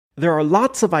There are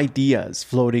lots of ideas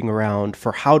floating around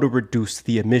for how to reduce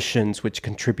the emissions which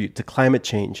contribute to climate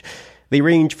change. They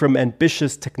range from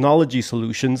ambitious technology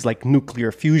solutions like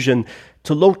nuclear fusion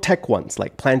to low-tech ones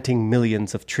like planting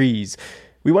millions of trees.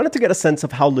 We wanted to get a sense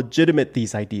of how legitimate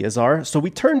these ideas are, so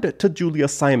we turned to Julia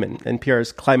Simon,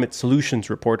 NPR's climate solutions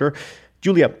reporter.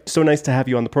 Julia, so nice to have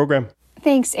you on the program.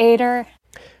 Thanks, Ader.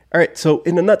 All right, so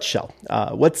in a nutshell,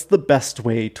 what's the best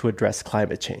way to address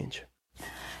climate change?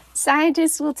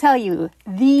 Scientists will tell you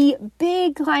the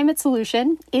big climate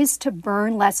solution is to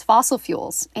burn less fossil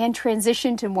fuels and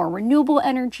transition to more renewable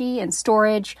energy and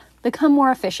storage, become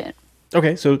more efficient.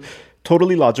 Okay, so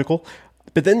totally logical.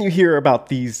 But then you hear about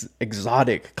these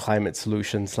exotic climate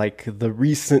solutions, like the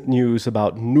recent news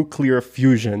about nuclear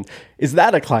fusion. Is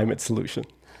that a climate solution?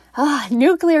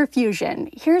 Nuclear fusion.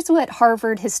 Here's what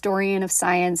Harvard historian of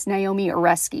science Naomi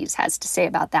Oreskes has to say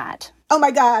about that. Oh,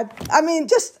 my God.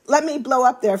 Just let me blow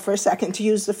up there for a second to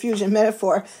use the fusion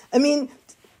metaphor.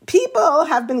 People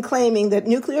have been claiming that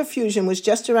nuclear fusion was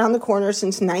just around the corner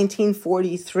since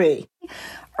 1943.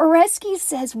 Oreskes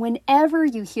says whenever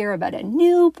you hear about a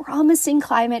new promising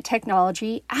climate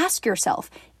technology, ask yourself,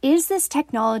 is this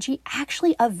technology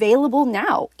actually available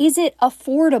now? Is it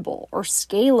affordable or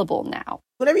scalable now?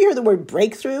 Whenever you hear the word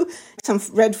breakthrough, some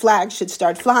red flags should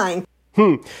start flying.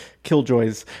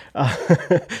 Killjoys.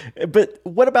 But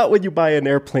what about when you buy an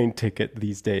airplane ticket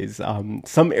these days?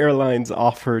 Some airlines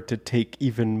offer to take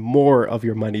even more of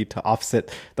your money to offset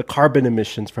the carbon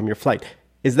emissions from your flight.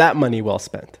 Is that money well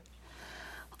spent?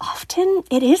 Often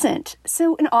it isn't.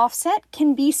 So an offset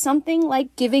can be something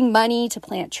like giving money to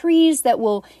plant trees that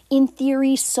will, in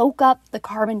theory, soak up the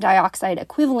carbon dioxide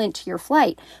equivalent to your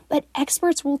flight. But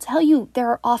experts will tell you there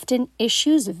are often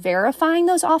issues verifying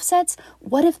those offsets.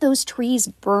 What if those trees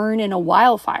burn in a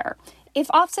wildfire? If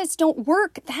offsets don't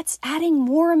work, that's adding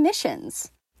more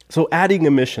emissions. So adding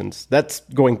emissions, that's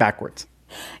going backwards.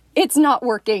 It's not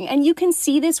working. And you can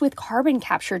see this with carbon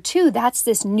capture, too. That's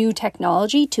this new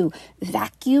technology to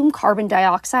vacuum carbon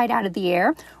dioxide out of the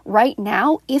air. Right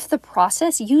now, if the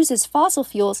process uses fossil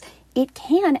fuels, it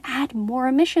can add more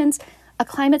emissions. A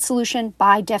climate solution,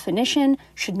 by definition,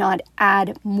 should not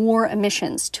add more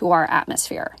emissions to our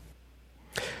atmosphere.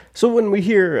 So when we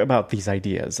hear about these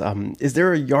ideas, is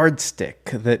there a yardstick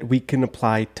that we can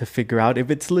apply to figure out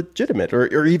if it's legitimate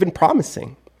or even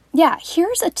promising? Yeah,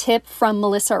 here's a tip from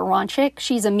Melissa Aronczyk.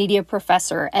 She's a media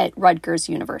professor at Rutgers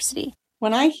University.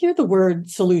 When I hear the word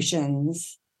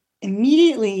solutions,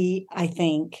 immediately I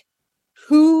think,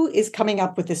 who is coming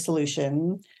up with the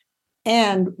solution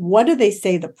and what do they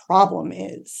say the problem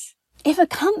is? If a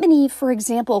company, for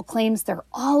example, claims they're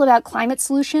all about climate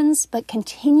solutions but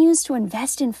continues to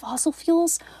invest in fossil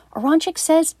fuels, Aronczyk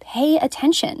says pay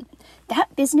attention.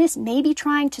 That business may be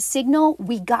trying to signal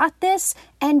we got this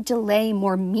and delay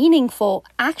more meaningful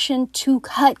action to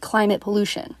cut climate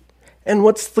pollution. And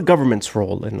what's the government's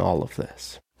role in all of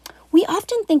this? We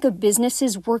often think of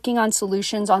businesses working on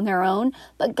solutions on their own,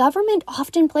 but government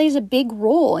often plays a big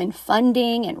role in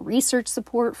funding and research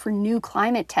support for new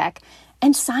climate tech.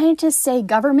 And scientists say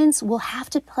governments will have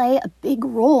to play a big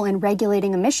role in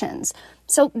regulating emissions.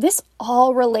 So this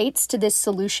all relates to this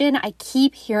solution I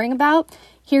keep hearing about.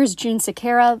 Here's June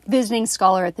Sequeira, visiting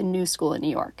scholar at the New School in New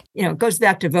York. It goes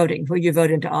back to voting, who you vote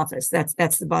into office.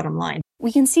 That's the bottom line.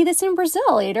 We can see this in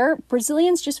Brazil, Ader.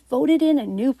 Brazilians just voted in a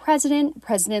new president,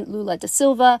 President Lula da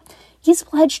Silva. He's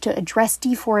pledged to address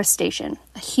deforestation,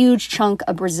 a huge chunk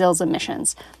of Brazil's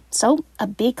emissions. So a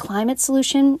big climate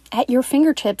solution at your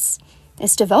fingertips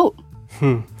is to vote.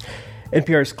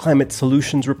 NPR's climate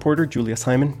solutions reporter, Julia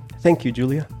Simon. Thank you,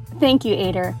 Julia. Thank you,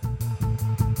 Ader.